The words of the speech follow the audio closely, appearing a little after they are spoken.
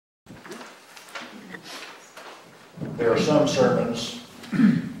there are some sermons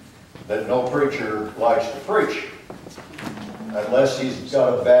that no preacher likes to preach, unless he's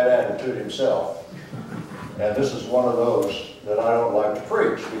got a bad attitude himself. And this is one of those that I don't like to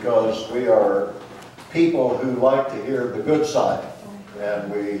preach, because we are people who like to hear the good side,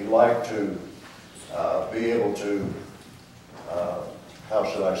 and we like to be able to, how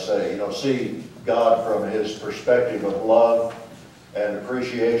should I say, see God from his perspective of love and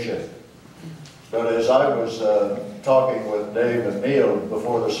appreciation. But as I was talking with Dave and Neil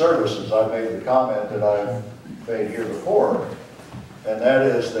before the services, I made the comment that I've made here before, and that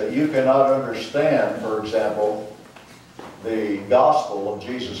is that you cannot understand, for example, the gospel of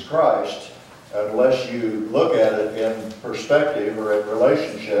Jesus Christ unless you look at it in perspective or in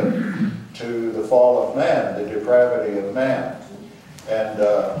relationship to the fall of man, the depravity of man. And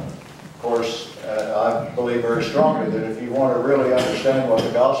of course, I believe very strongly that if you want to really understand what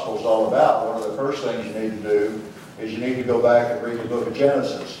the gospel is all about, one of the first things you need to do is you need to go back and read the book of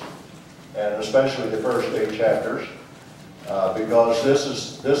Genesis, and especially the first 8 chapters, because this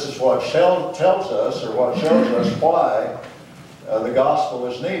is what tells us, or what shows us why the gospel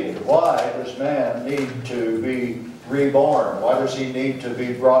is needed. Why does man need to be reborn? Why does he need to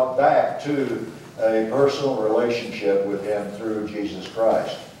be brought back to a personal relationship with him through Jesus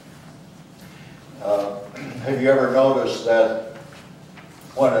Christ? Have you ever noticed that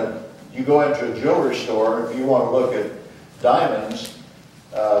when you go into a jewelry store, if you want to look at diamonds,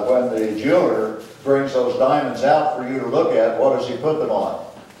 when the jeweler brings those diamonds out for you to look at, what does he put them on?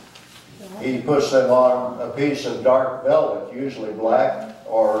 He puts them on a piece of dark velvet, usually black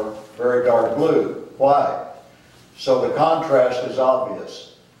or very dark blue. Why? So the contrast is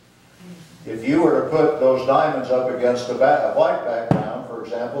obvious. If you were to put those diamonds up against a white background, for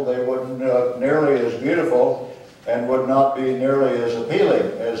example, they wouldn't look nearly as beautiful and would not be nearly as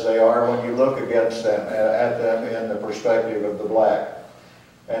appealing as they are when you look against them, at them in the perspective of the black.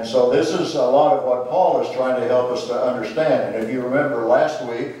 And so this is a lot of what Paul is trying to help us to understand. And if you remember last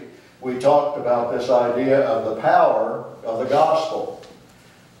week, we talked about this idea of the power of the gospel.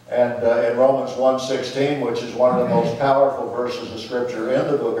 And in Romans 1:16, which is one of the most powerful verses of Scripture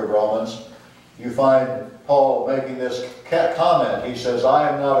in the book of Romans, you find Paul making this comment. He says, I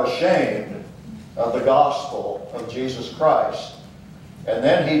am not ashamed of the gospel of Jesus Christ. And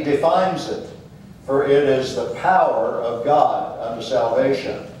then he defines it. For it is the power of God unto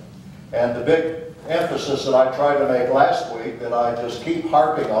salvation. And the big emphasis that I tried to make last week, that I just keep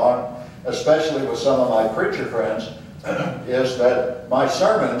harping on, especially with some of my preacher friends, is that my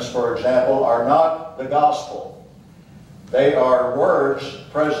sermons, for example, are not the gospel. They are words,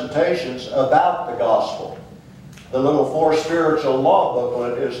 presentations about the gospel. The little 4 Spiritual Law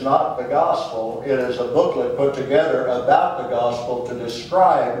booklet is not the gospel. It is a booklet put together about the gospel to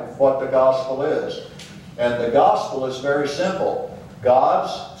describe what the gospel is. And the gospel is very simple.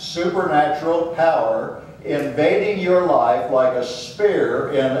 God's supernatural power invading your life like a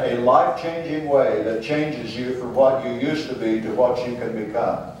spear in a life-changing way that changes you from what you used to be to what you can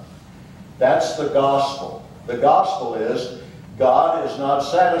become. That's the gospel. The gospel is God is not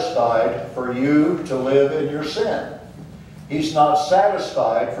satisfied for you to live in your sin. He's not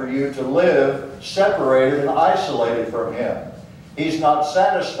satisfied for you to live separated and isolated from Him. He's not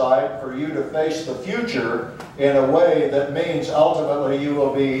satisfied for you to face the future in a way that means ultimately you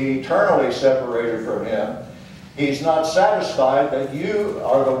will be eternally separated from Him. He's not satisfied that you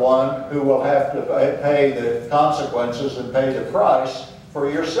are the one who will have to pay the consequences and pay the price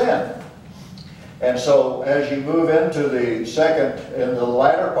for your sin. And so as you move into the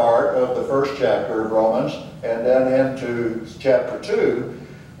latter part of the first chapter of Romans, and then into chapter 2,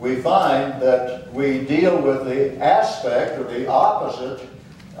 we find that we deal with the aspect or the opposite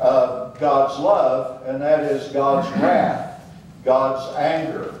of God's love, and that is God's wrath, God's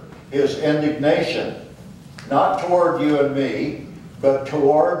anger, His indignation, not toward you and me, but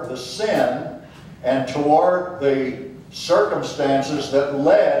toward the sin and toward the circumstances that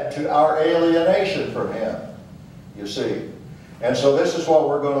led to our alienation from Him, you see. And so this is what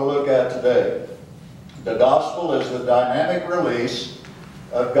we're going to look at today. The gospel is the dynamic release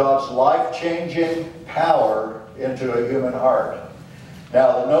of God's life-changing power into a human heart.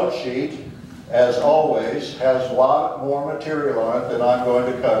 Now, the note sheet, as always, has a lot more material on it than I'm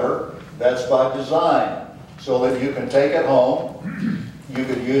going to cover. That's by design, so that you can take it home. You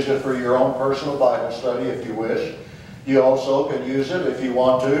can use it for your own personal Bible study if you wish. You also can use it, if you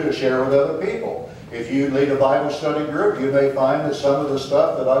want to share with other people. If you lead a Bible study group, you may find that some of the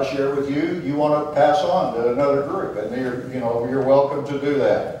stuff that I share with you, you want to pass on to another group, and you're welcome to do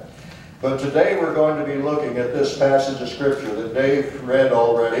that. But today we're going to be looking at this passage of Scripture that Dave read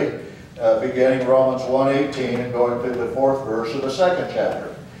already, beginning Romans 1:18 and going through the 4th verse of the 2nd chapter.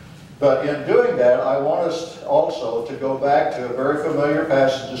 But in doing that, I want us also to go back to a very familiar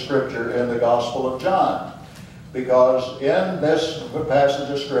passage of Scripture in the Gospel of John. Because in this passage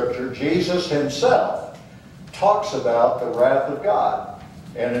of Scripture, Jesus himself talks about the wrath of God.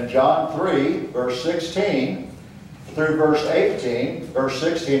 And in John 3, verse 16 through verse 18, verse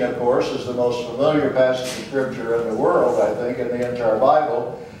 16, of course, is the most familiar passage of Scripture in the world, I think, in the entire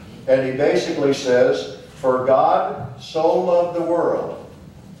Bible. And he basically says, "For God so loved the world,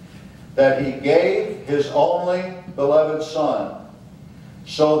 that he gave his only beloved Son,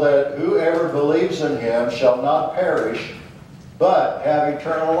 so that whoever believes in him shall not perish, but have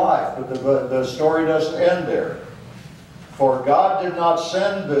eternal life." But the story doesn't end there. "For God did not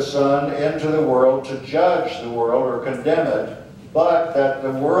send the Son into the world to judge the world or condemn it, but that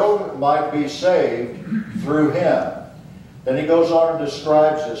the world might be saved through him." Then he goes on and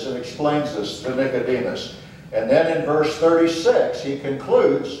describes this and explains this to Nicodemus. And then in verse 36, he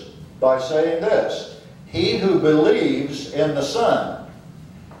concludes by saying this, "He who believes in the Son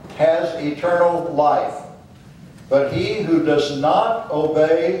has eternal life, but he who does not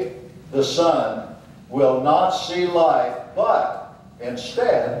obey the Son will not see life, but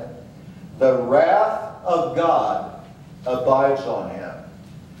instead the wrath of God abides on him."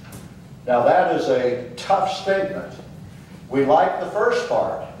 Now that is a tough statement. We like the first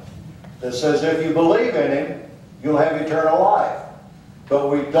part that says if you believe in him, you'll have eternal life. But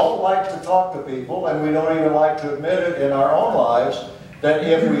we don't like to talk to people, and we don't even like to admit it in our own lives, that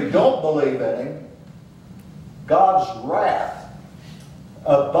if we don't believe in him, God's wrath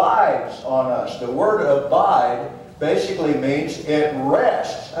abides on us. The word abide basically means it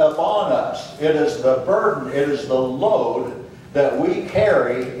rests upon us. It is the burden, it is the load that we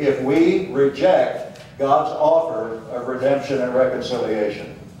carry if we reject God's offer of redemption and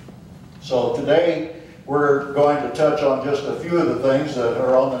reconciliation. So today we're going to touch on just a few of the things that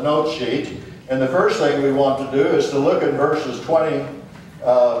are on the note sheet. And the first thing we want to do is to look at verses 20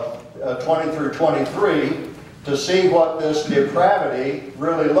 through 23 to see what this depravity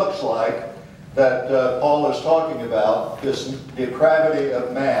really looks like that Paul is talking about, this depravity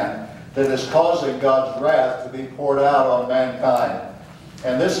of man that is causing God's wrath to be poured out on mankind.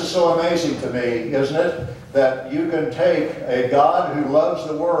 And this is so amazing to me, isn't it? That you can take a God who loves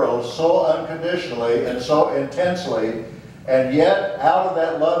the world so unconditionally and so intensely, and yet out of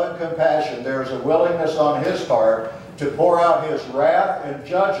that love and compassion there's a willingness on his part to pour out his wrath and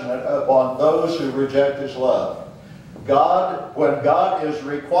judgment upon those who reject his love. When God is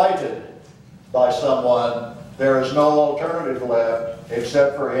requited by someone, there is no alternative left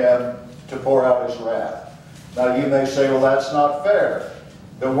except for him to pour out his wrath. Now you may say, well, that's not fair.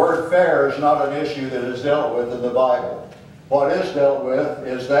 The word fair is not an issue that is dealt with in the Bible. What is dealt with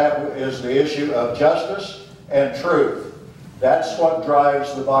is the issue of justice and truth. That's what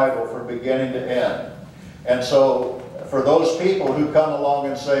drives the Bible from beginning to end. And so for those people who come along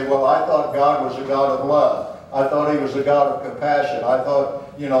and say, well, I thought God was a God of love. I thought he was a God of compassion. I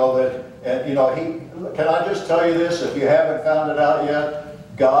thought, can I just tell you this, if you haven't found it out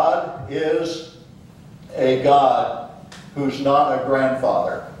yet? God is a God who's not a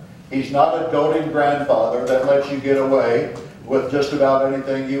grandfather. He's not a doting grandfather that lets you get away with just about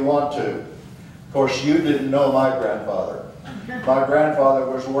anything you want to. Of course, you didn't know my grandfather. My grandfather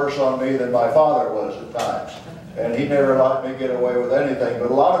was worse on me than my father was at times. And he never let me get away with anything.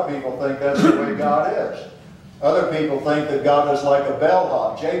 But a lot of people think that's the way God is. Other people think that God is like a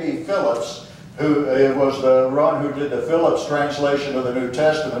bellhop. J.B. Phillips, who was the one who did the Phillips translation of the New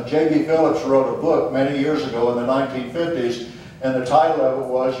Testament, J.B. Phillips wrote a book many years ago in the 1950s, and the title of it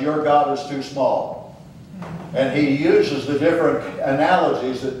was, Your God is Too Small. And he uses the different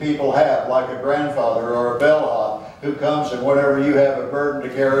analogies that people have, like a grandfather or a bellhop who comes and whenever you have a burden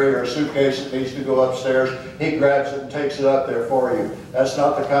to carry or a suitcase that needs to go upstairs, he grabs it and takes it up there for you. That's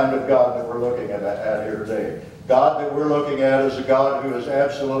not the kind of God that we're looking at here today. God that we're looking at is a God who is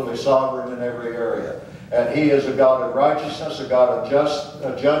absolutely sovereign in every area. And he is a God of righteousness, a God of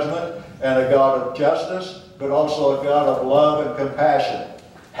judgment, and a God of justice, but also a God of love and compassion.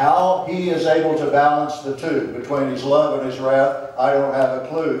 How he is able to balance the two, between his love and his wrath, I don't have a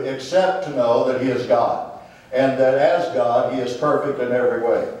clue, except to know that he is God. And that as God, he is perfect in every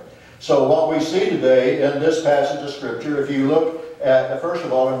way. So what we see today in this passage of Scripture, if you look at, first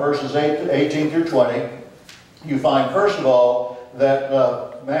of all, in verses 18 through 20, you find, first of all, that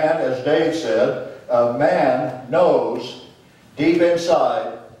man, as Dave said, man knows deep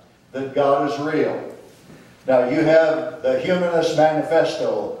inside that God is real. Now you have the Humanist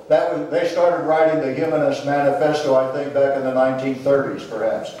Manifesto. They started writing the Humanist Manifesto, I think, back in the 1930s,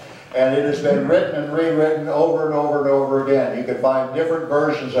 perhaps. And it has been written and rewritten over and over and over again. You can find different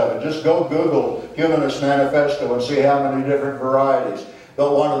versions of it. Just go Google Humanist Manifesto and see how many different varieties.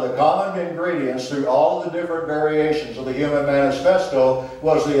 But one of the common ingredients through all the different variations of the Human Manifesto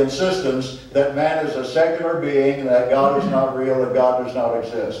was the insistence that man is a secular being, and that God is not real, that God does not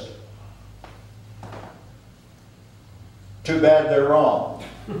exist. Too bad they're wrong.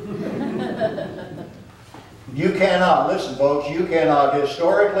 You cannot, listen folks, you cannot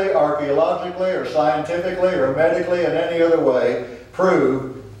historically, archaeologically, or scientifically, or medically, in any other way,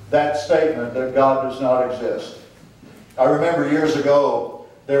 prove that statement that God does not exist. I remember years ago,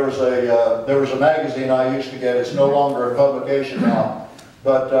 there was a magazine I used to get. It's no longer in publication now.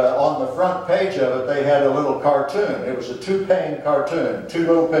 But on the front page of it, they had a little cartoon. It was a two-pane cartoon, two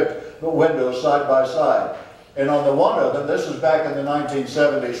little windows side by side. And on the one of them, this was back in the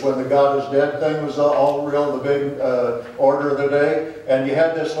 1970s when the God is dead thing was all real, the big order of the day. And you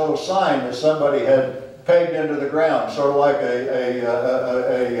had this little sign that somebody had pegged into the ground, sort of like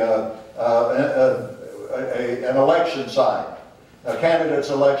an election sign, a candidate's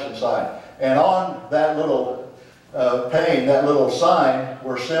election sign. And on that little pane, that little sign,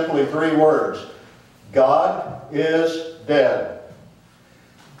 were simply three words: God is dead.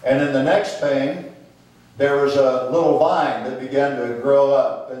 And in the next pane, there was a little vine that began to grow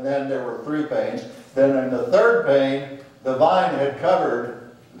up, and then there were three panes. Then in the third pane, the vine had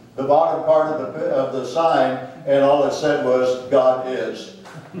covered the bottom part of the sign, and all it said was, God is.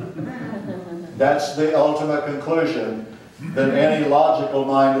 That's the ultimate conclusion that any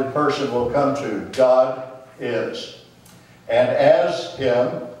logical-minded person will come to. God is. And as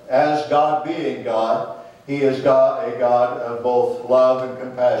Him, as God being God, He is God, a God of both love and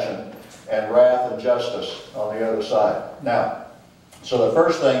compassion, and wrath and justice on the other side. Now, so the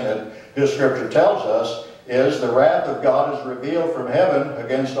first thing that this scripture tells us is the wrath of God is revealed from heaven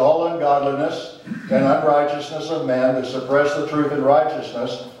against all ungodliness and unrighteousness of men that suppress the truth in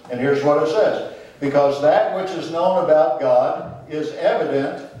righteousness. And here's what it says: because that which is known about God is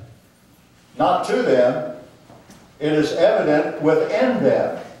evident, not to them, it is evident within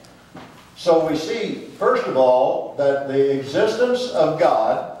them. So we see, first of all, that the existence of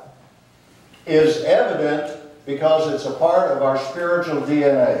God is evident because it's a part of our spiritual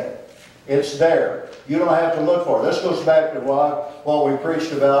DNA. It's there. You don't have to look for it. This goes back to what we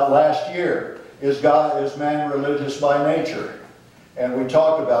preached about last year. Is man religious by nature? And we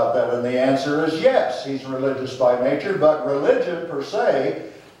talked about that, and the answer is yes, he's religious by nature, but religion per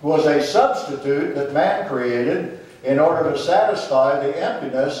se was a substitute that man created in order to satisfy the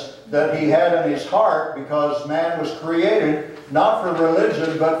emptiness that he had in his heart, because man was created not for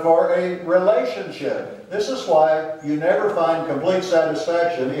religion, but for a relationship. This is why you never find complete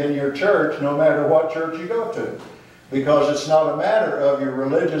satisfaction in your church, no matter what church you go to. Because it's not a matter of your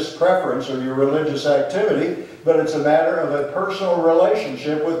religious preference or your religious activity, but it's a matter of a personal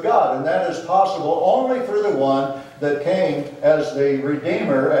relationship with God. And that is possible only through the one that came as the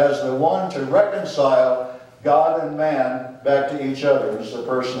Redeemer, as the one to reconcile God and man back to each other. This is the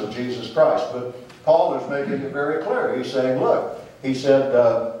person of Jesus Christ. But Paul is making it very clear. He's saying, look, he said,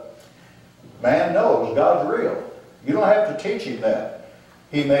 man knows God's real. You don't have to teach him that.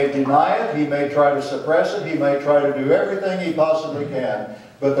 He may deny it, he may try to suppress it, he may try to do everything he possibly can,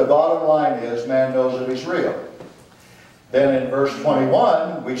 but the bottom line is man knows that he's real. Then in verse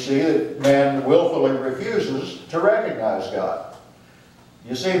 21, we see that man willfully refuses to recognize God.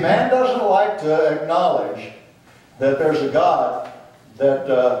 You see, man doesn't like to acknowledge that there's a God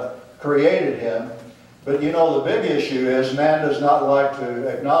that created him, but you know the big issue is man does not like to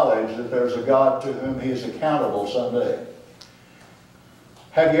acknowledge that there's a God to whom he is accountable someday.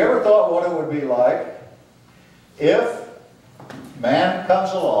 Have you ever thought what it would be like if man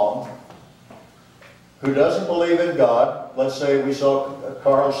comes along who doesn't believe in God? Let's say we saw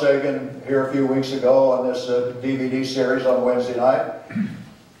Carl Sagan here a few weeks ago on this DVD series on Wednesday night.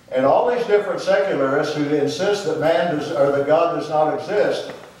 And all these different secularists who insist that that God does not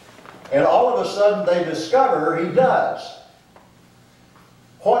exist, and all of a sudden they discover he does.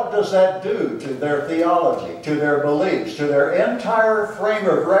 What does that do to their theology, to their beliefs, to their entire frame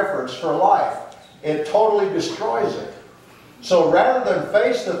of reference for life? It totally destroys it. So rather than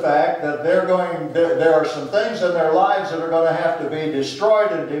face the fact that there are some things in their lives that are going to have to be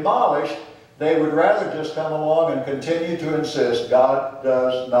destroyed and demolished, they would rather just come along and continue to insist God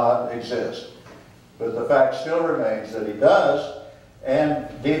does not exist. But the fact still remains that he does, and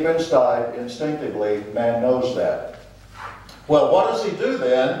deep inside, instinctively, man knows that. Well, what does he do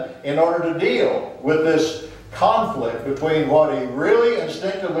then in order to deal with this conflict between what he really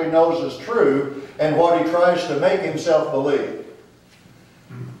instinctively knows is true and what he tries to make himself believe?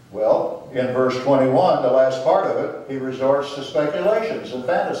 Well, in verse 21, the last part of it, he resorts to speculations and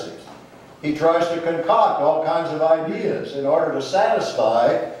fantasies. He tries to concoct all kinds of ideas in order to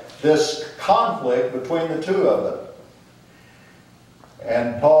satisfy this conflict between the two of them.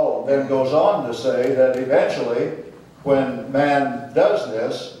 And Paul then goes on to say that eventually, when man does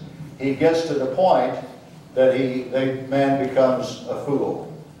this, he gets to the point that man becomes a fool.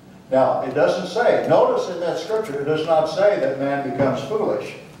 Now, it doesn't say, notice in that scripture, it does not say that man becomes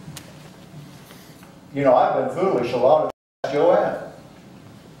foolish. You know, I've been foolish a lot of times, Joanne.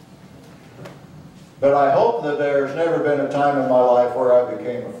 But I hope that there's never been a time in my life where I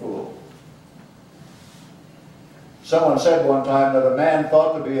became a fool. Someone said one time that a man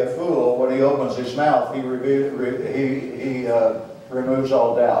thought to be a fool when he opens his mouth, he removes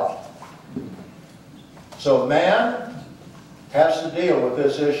all doubt. So man has to deal with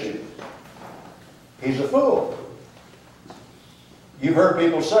this issue. He's a fool. You've heard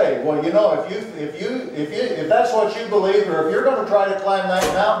people say, well, you know, if that's what you believe, or if you're going to try to climb that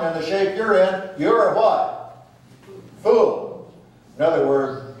mountain in the shape you're in, you're a what? Fool. Another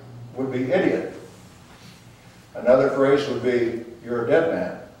word would be idiot. Another phrase would be, you're a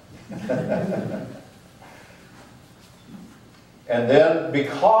dead man. And then,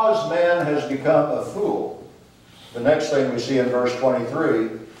 because man has become a fool, the next thing we see in verse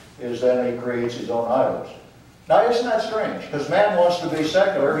 23 is then he creates his own idols. Now, isn't that strange? Because man wants to be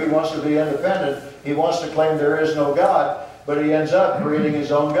secular, he wants to be independent, he wants to claim there is no God, but he ends up creating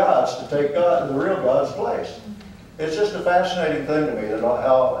his own gods to take the real God's place. It's just a fascinating thing to me that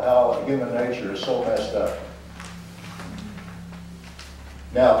how human nature is so messed up.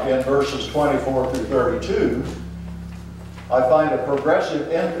 Now, in verses 24 through 32, I find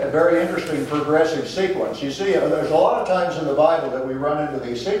a very interesting progressive sequence. You see, there's a lot of times in the Bible that we run into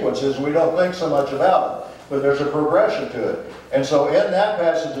these sequences and we don't think so much about it, but there's a progression to it. And so in that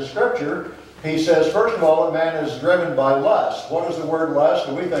passage of Scripture, he says, first of all, that man is driven by lust. What is the word lust?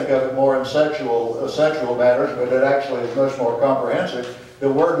 We think of it more in sexual matters, but it actually is much more comprehensive. The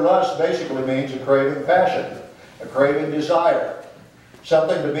word lust basically means a craving passion, a craving desire,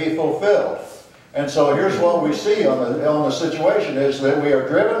 something to be fulfilled. And so here's what we see on the situation is that we are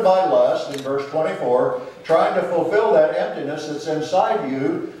driven by lust, in verse 24, trying to fulfill that emptiness that's inside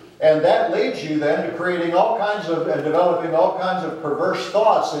you, and that leads you then to creating all kinds of, and developing all kinds of perverse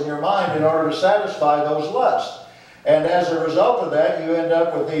thoughts in your mind in order to satisfy those lusts. And as a result of that, you end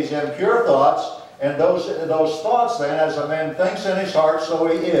up with these impure thoughts, and those thoughts then, as a man thinks in his heart, so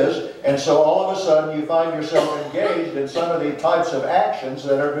he is, and so all of a sudden you find yourself engaged in some of the types of actions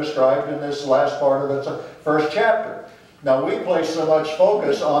that are described in this last part of the first chapter. Now, we place so much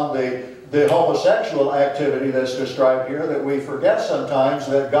focus on the homosexual activity that's described here that we forget sometimes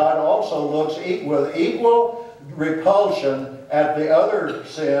that God also looks with equal repulsion at the other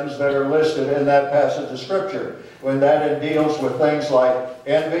sins that are listed in that passage of Scripture, when that deals with things like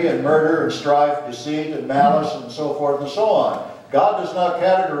envy and murder and strife, deceit and malice and so forth and so on. God does not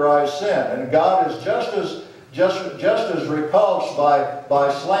categorize sin, and God is just as repulsed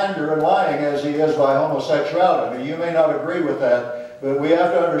by slander and lying as he is by homosexuality. Now, you may not agree with that, but we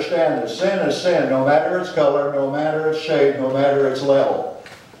have to understand that sin is sin, no matter its color, no matter its shade, no matter its level.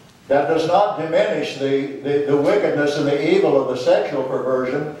 That does not diminish the wickedness and the evil of the sexual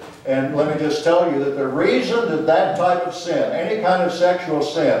perversion. And let me just tell you that the reason that type of sin, any kind of sexual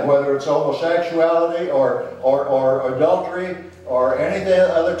sin, whether it's homosexuality or adultery or anything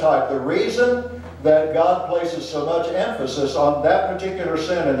other type, the reason that God places so much emphasis on that particular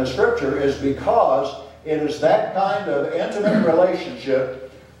sin in the Scripture is because it is that kind of intimate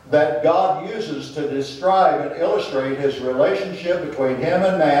relationship that God uses to describe and illustrate His relationship between Him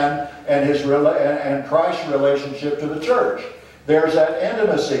and man and Christ's relationship to the church. There's that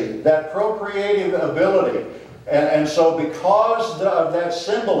intimacy, that procreative ability. And so because of that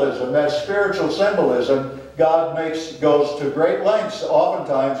symbolism, that spiritual symbolism, God goes to great lengths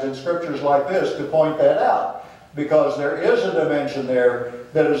oftentimes in scriptures like this to point that out. Because there is a dimension there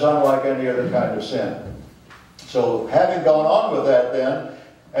that is unlike any other kind of sin. So having gone on with that then,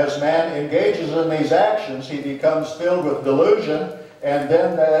 as man engages in these actions, he becomes filled with delusion, and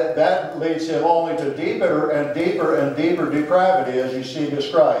then that leads him only to deeper and deeper and deeper depravity, as you see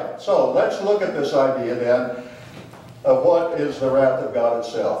described. So let's look at this idea then of what is the wrath of God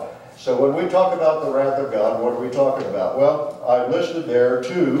itself. So when we talk about the wrath of God, what are we talking about? Well, I listed there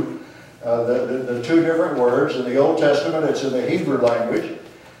the two different words. In the Old Testament, it's in the Hebrew language,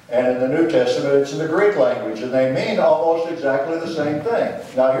 and in the New Testament, it's in the Greek language, and they mean almost exactly the same thing.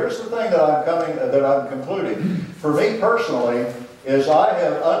 Now, here's the thing that I'm concluding. For me personally, is I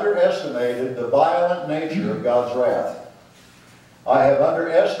have underestimated the violent nature of God's wrath. I have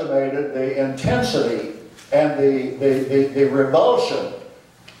underestimated the intensity and the revulsion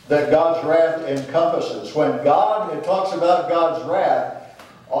that God's wrath encompasses. When it talks about God's wrath,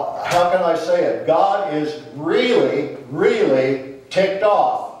 how can I say it? God is really, really ticked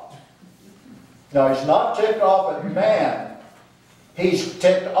off. Now, He's not ticked off at man. He's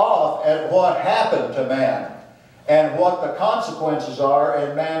ticked off at what happened to man and what the consequences are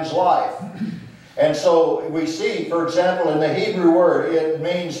in man's life. And so we see, for example, in the Hebrew word, it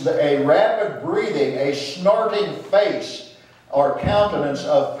means a rapid breathing, a snorting face, or countenance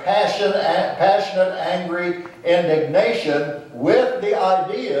of passionate, angry indignation with the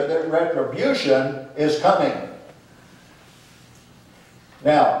idea that retribution is coming.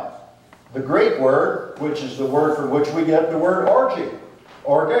 Now, the Greek word, which is the word from which we get the word orgy,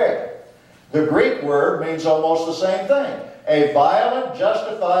 orge. The Greek word means almost the same thing. A violent,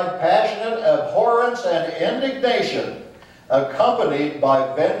 justified, passionate abhorrence and indignation accompanied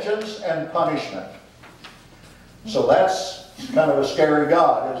by vengeance and punishment. So that's kind of a scary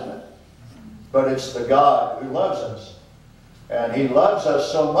God, isn't it? But it's the God who loves us. And He loves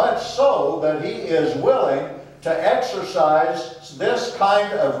us so much so that He is willing to exercise this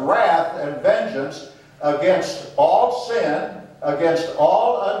kind of wrath and vengeance against all sin, against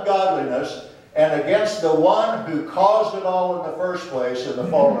all ungodliness, and against the one who caused it all in the first place in the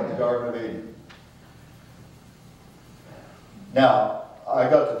fall of the Garden of Eden. Now, I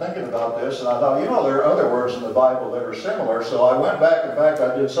got to thinking about this, and I thought, there are other words in the Bible that are similar, so I went back. In fact,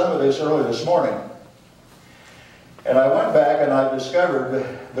 I did some of this early this morning. And I went back and I discovered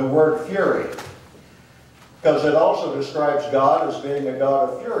the word fury, because it also describes God as being a God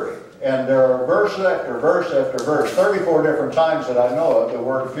of fury. And there are verse after verse after verse, 34 different times that I know of, the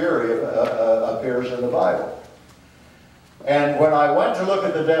word fury appears in the Bible. And when I went to look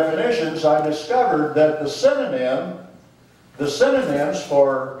at the definitions, I discovered that the synonyms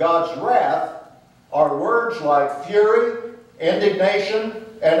for God's wrath are words like fury, indignation,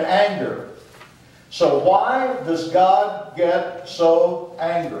 and anger. So why does God get so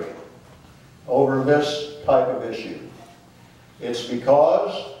angry over this type of issue? It's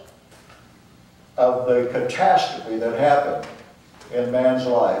because of the catastrophe that happened in man's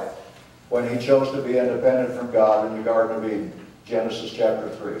life when he chose to be independent from God in the Garden of Eden. Genesis chapter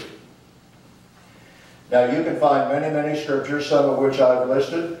 3. Now you can find many, many scriptures, some of which I've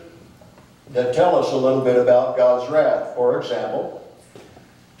listed, that tell us a little bit about God's wrath. For example,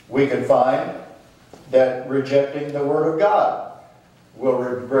 we can find that rejecting the Word of God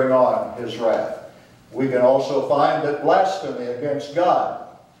will bring on His wrath. We can also find that blasphemy against God,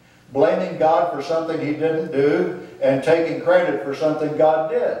 blaming God for something He didn't do and taking credit for something God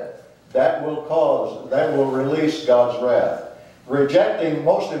did, that will release God's wrath. Rejecting,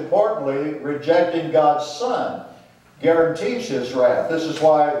 most importantly, rejecting God's Son guarantees His wrath. This is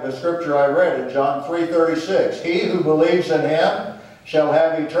why the scripture I read in John 3:36, he who believes in Him shall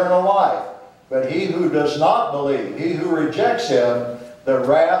have eternal life, but he who does not believe, he who rejects Him, the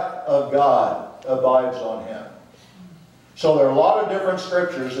wrath of God abides on him. So there are a lot of different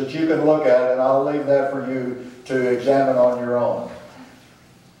scriptures that you can look at, and I'll leave that for you to examine on your own.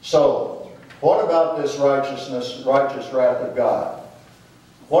 So, what about this righteous wrath of God?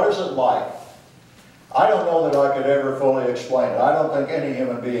 What is it like? I don't know that I could ever fully explain it. I don't think any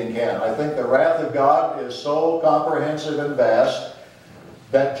human being can. I think the wrath of God is so comprehensive and vast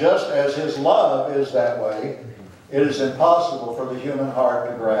that just as His love is that way, it is impossible for the human heart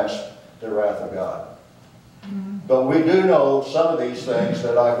to grasp the wrath of God. But we do know some of these things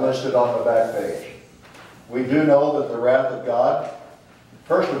that I've listed on the back page. We do know that the wrath of God,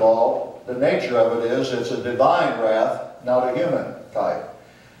 first of all, the nature of it is it's a divine wrath, not a human type.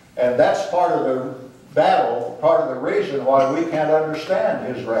 And that's part of the battle, part of the reason why we can't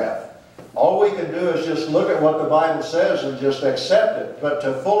understand His wrath. All we can do is just look at what the Bible says and just accept it, but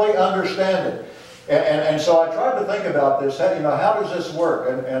to fully understand it. And so I tried to think about this, how does this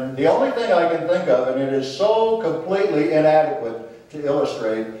work? And the only thing I can think of, and it is so completely inadequate to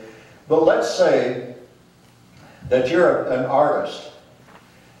illustrate, but let's say that you're an artist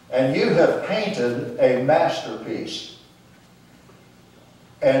and you have painted a masterpiece.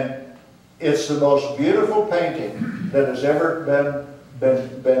 And it's the most beautiful painting that has ever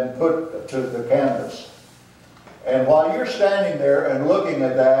been put to the canvas. And while you're standing there and looking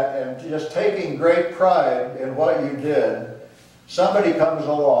at that and just taking great pride in what you did, somebody comes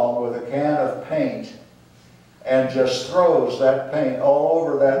along with a can of paint and just throws that paint all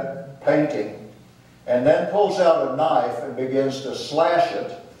over that painting, and then pulls out a knife and begins to slash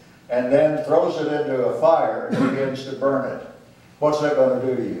it, and then throws it into a fire and begins to burn it. What's that going to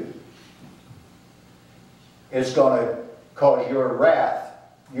do to you? It's going to cause your wrath,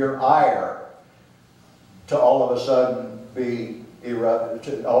 your ire, to all of a sudden erupt.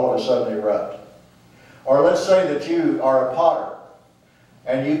 Or let's say that you are a potter,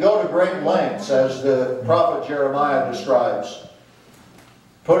 and you go to great lengths, as the prophet Jeremiah describes,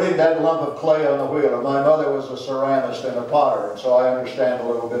 putting that lump of clay on the wheel. And my mother was a ceramist and a potter, and so I understand a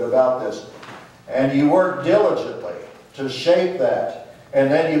little bit about this. And you work diligently to shape that. And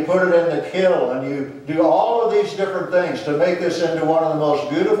then you put it in the kiln, and you do all of these different things to make this into one of the most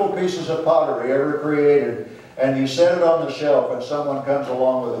beautiful pieces of pottery ever created. And you set it on the shelf, and someone comes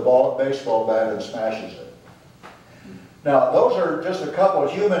along with a baseball bat and smashes it. Now, those are just a couple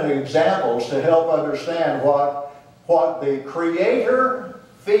of human examples to help understand what the Creator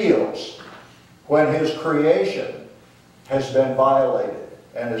feels when His creation has been violated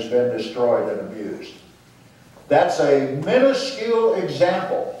and has been destroyed and abused. That's a minuscule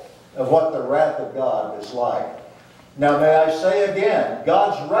example of what the wrath of God is like. Now, may I say again,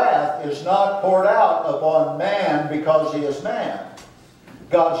 God's wrath is not poured out upon man because he is man.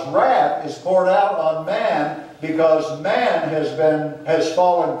 God's wrath is poured out on man because man has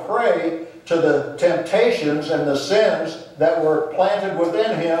fallen prey to the temptations and the sins that were planted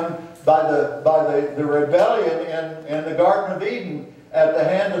within him by the rebellion in the Garden of Eden at the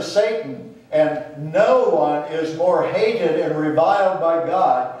hand of Satan. And no one is more hated and reviled by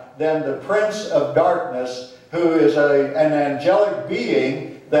God than the Prince of Darkness, who is an angelic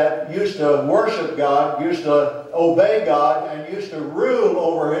being that used to worship God, used to obey God, and used to rule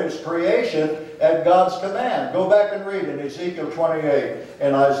over His creation at God's command. Go back and read in Ezekiel 28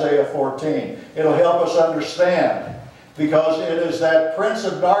 and Isaiah 14. It'll help us understand, because it is that Prince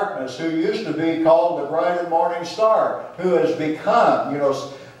of Darkness who used to be called the bright and morning star, who has become,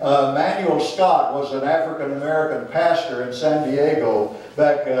 Manuel Scott was an African-American pastor in San Diego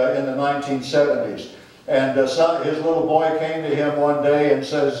back in the 1970s. And his little boy came to him one day and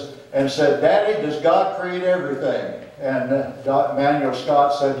said, "Daddy, does God create everything?" And Manuel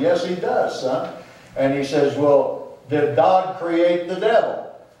Scott said, "Yes, He does, son." And he says, "Well, did God create the devil?"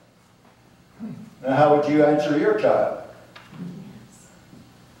 Now, how would you answer your child?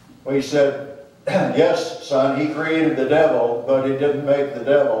 Well, he said, "Yes, son, He created the devil, but He didn't make the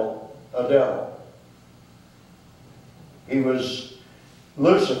devil a devil. He was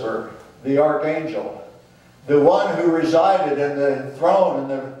Lucifer, the archangel, the one who resided in the throne in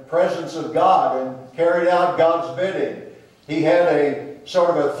the presence of God and carried out God's bidding. He had a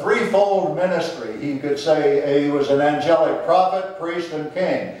sort of a threefold ministry. You could say he was an angelic prophet, priest, and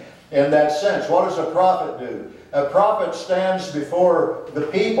king. In that sense, what does a prophet do? A prophet stands before the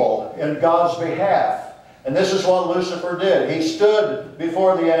people in God's behalf. And this is what Lucifer did. He stood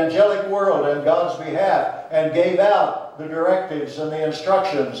before the angelic world in God's behalf and gave out the directives and the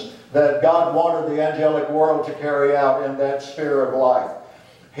instructions that God wanted the angelic world to carry out in that sphere of life.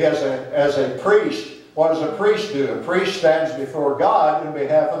 As a priest, what does a priest do? A priest stands before God in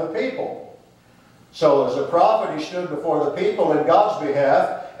behalf of the people. So as a prophet, he stood before the people in God's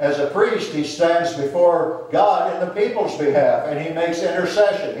behalf. As a priest, he stands before God in the people's behalf, and he makes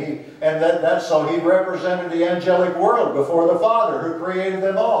intercession. That's so he represented the angelic world before the Father who created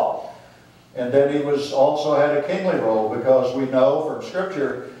them all. And then he also had a kingly role, because we know from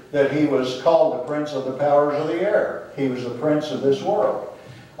Scripture that he was called the Prince of the powers of the air. He was the prince of this world.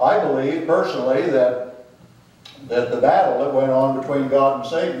 I believe personally that the battle that went on between God and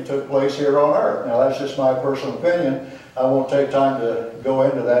Satan took place here on earth. Now, that's just my personal opinion. I won't take time to go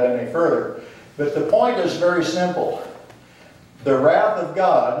into that any further. But the point is very simple. The wrath of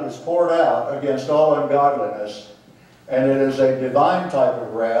God is poured out against all ungodliness, and it is a divine type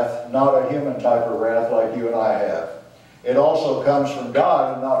of wrath, not a human type of wrath like you and I have. It also comes from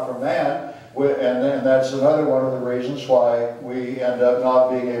God and not from man, and that's another one of the reasons why we end up not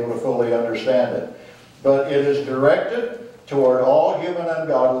being able to fully understand it. But it is directed toward all human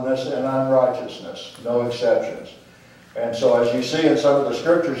ungodliness and unrighteousness, no exceptions. And so as you see in some of the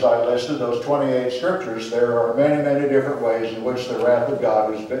scriptures I listed, those 28 scriptures, there are many, many different ways in which the wrath of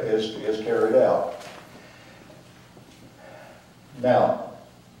God is carried out. Now,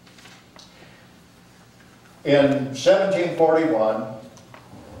 in 1741,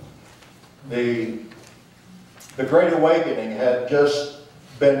 the Great Awakening had just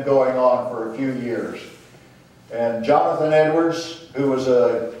been going on for a few years. And Jonathan Edwards, who was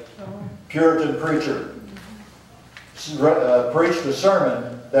a Puritan preacher, preached a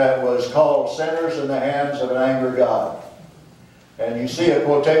sermon that was called "Sinners in the Hands of an Angry God." And you see a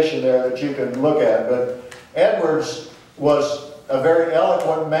quotation there that you can look at. But Edwards was a very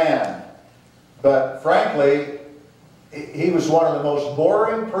eloquent man. But frankly, he was one of the most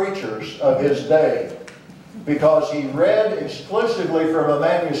boring preachers of his day. because he read exclusively from a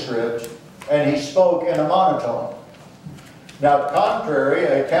manuscript and he spoke in a monotone. Now, contrary,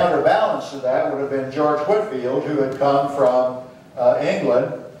 a counterbalance to that would have been George Whitefield, who had come from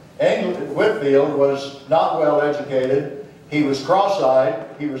England. Whitefield was not well educated. He was cross-eyed.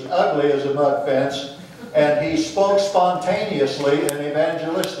 He was ugly as a mud fence. And he spoke spontaneously and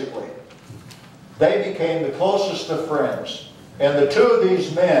evangelistically. They became the closest of friends. And the two of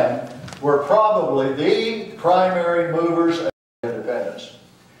these men were probably the primary movers of independence.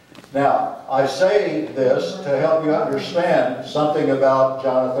 Now, I say this to help you understand something about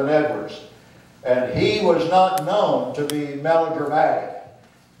Jonathan Edwards. And he was not known to be melodramatic.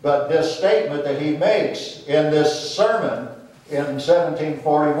 But this statement that he makes in this sermon in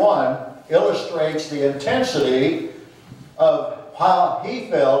 1741 illustrates the intensity of how he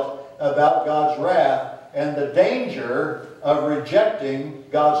felt about God's wrath and the danger of rejecting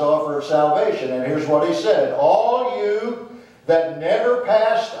God's offer of salvation. And here's what he said: "All you that never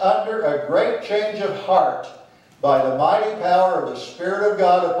passed under a great change of heart by the mighty power of the Spirit of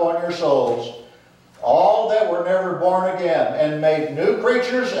God upon your souls, all that were never born again and made new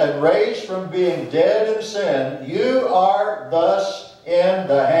creatures and raised from being dead in sin, you are thus in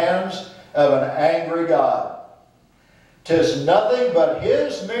the hands of an angry God. 'Tis nothing but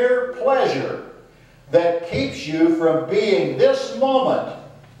His mere pleasure that keeps you from being this moment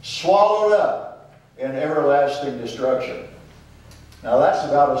swallowed up in everlasting destruction." Now that's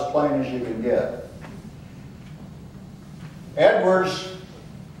about as plain as you can get. Edwards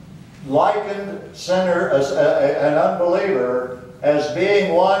likened an unbeliever as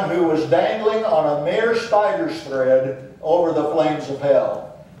being one who was dangling on a mere spider's thread over the flames of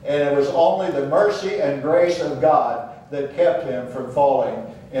hell. And it was only the mercy and grace of God that kept him from falling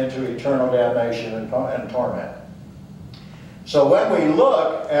into eternal damnation and torment. So when we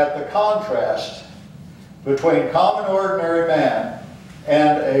look at the contrast between common ordinary man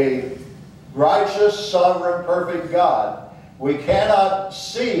and a righteous, sovereign, perfect God, we cannot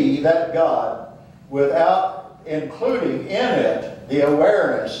see that God without including in it the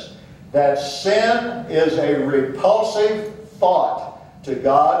awareness that sin is a repulsive thought to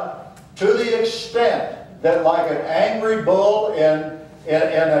God, to the extent that, like an angry bull in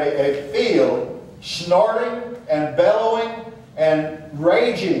a field, snorting and bellowing and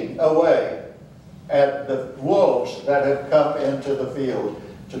raging away at the wolves that have come into the field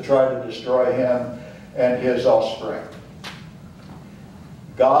to try to destroy him and his offspring.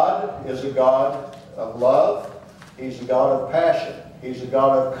 God is a God of love. He's a God of passion. He's a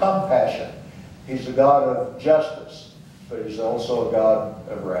God of compassion. He's a God of justice. But He's also a God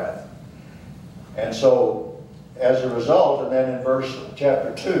of wrath. And so, as a result, and then in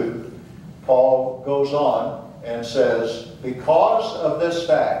chapter 2, Paul goes on and says, because of this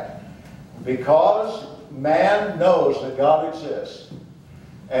fact, because man knows that God exists,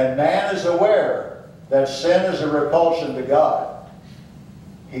 and man is aware that sin is a repulsion to God,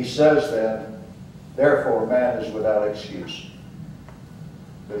 he says then, therefore man is without excuse.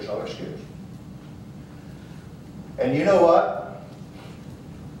 There's no excuse. And you know what?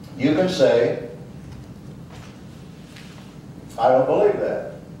 You can say, I don't believe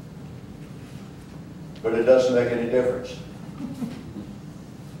that. But it doesn't make any difference.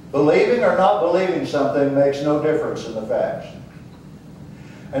 Believing or not believing something makes no difference in the facts.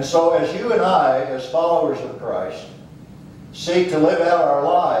 And so as you and I, as followers of Christ, seek to live out our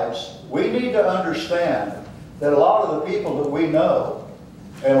lives, we need to understand that a lot of the people that we know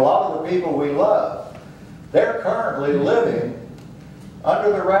and a lot of the people we love, they're currently living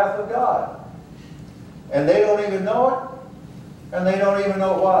under the wrath of God. And they don't even know it, and they don't even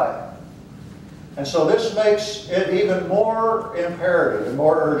know why. And so this makes it even more imperative and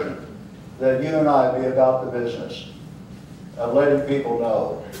more urgent that you and I be about the business of letting people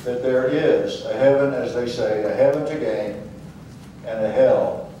know that there is a heaven, as they say, a heaven to gain and a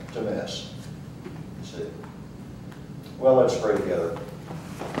hell to miss. See? Well, let's pray together.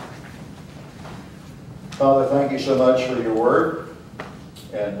 Father, thank you so much for your word.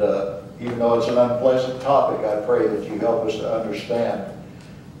 And even though it's an unpleasant topic, I pray that you help us to understand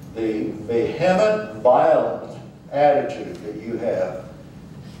the vehement, violent attitude that you have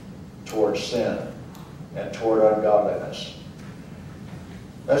towards sin and toward ungodliness.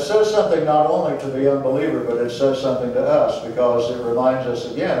 That says something not only to the unbeliever, but it says something to us, because it reminds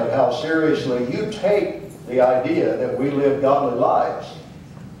us again of how seriously you take the idea that we live godly lives,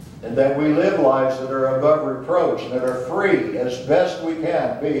 and that we live lives that are above reproach and that are free as best we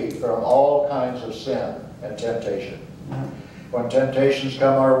can be from all kinds of sin and temptation. When temptations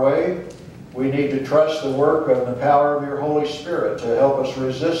come our way, we need to trust the work of the power of your Holy Spirit to help us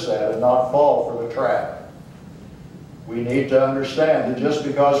resist that and not fall for the trap. We need to understand that just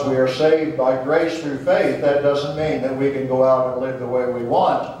because we are saved by grace through faith, that doesn't mean that we can go out and live the way we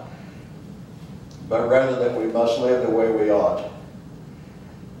want, but rather that we must live the way we ought.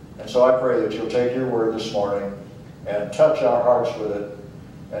 And so I pray that you'll take your word this morning and touch our hearts with it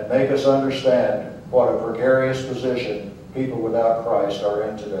and make us understand what a precarious position people without Christ are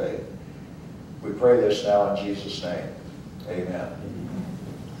in today. We pray this now in Jesus' name. Amen.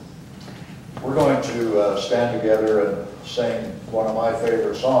 We're going to stand together and sing one of my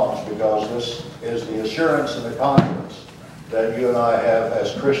favorite songs, because this is the assurance and the confidence that you and I have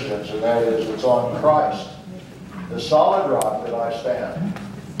as Christians, and that is, it's on Christ, the solid rock, that I stand,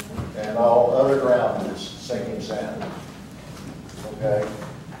 and all other ground is sinking sand. Okay?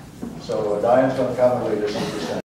 So Diane's going to come and lead us in this.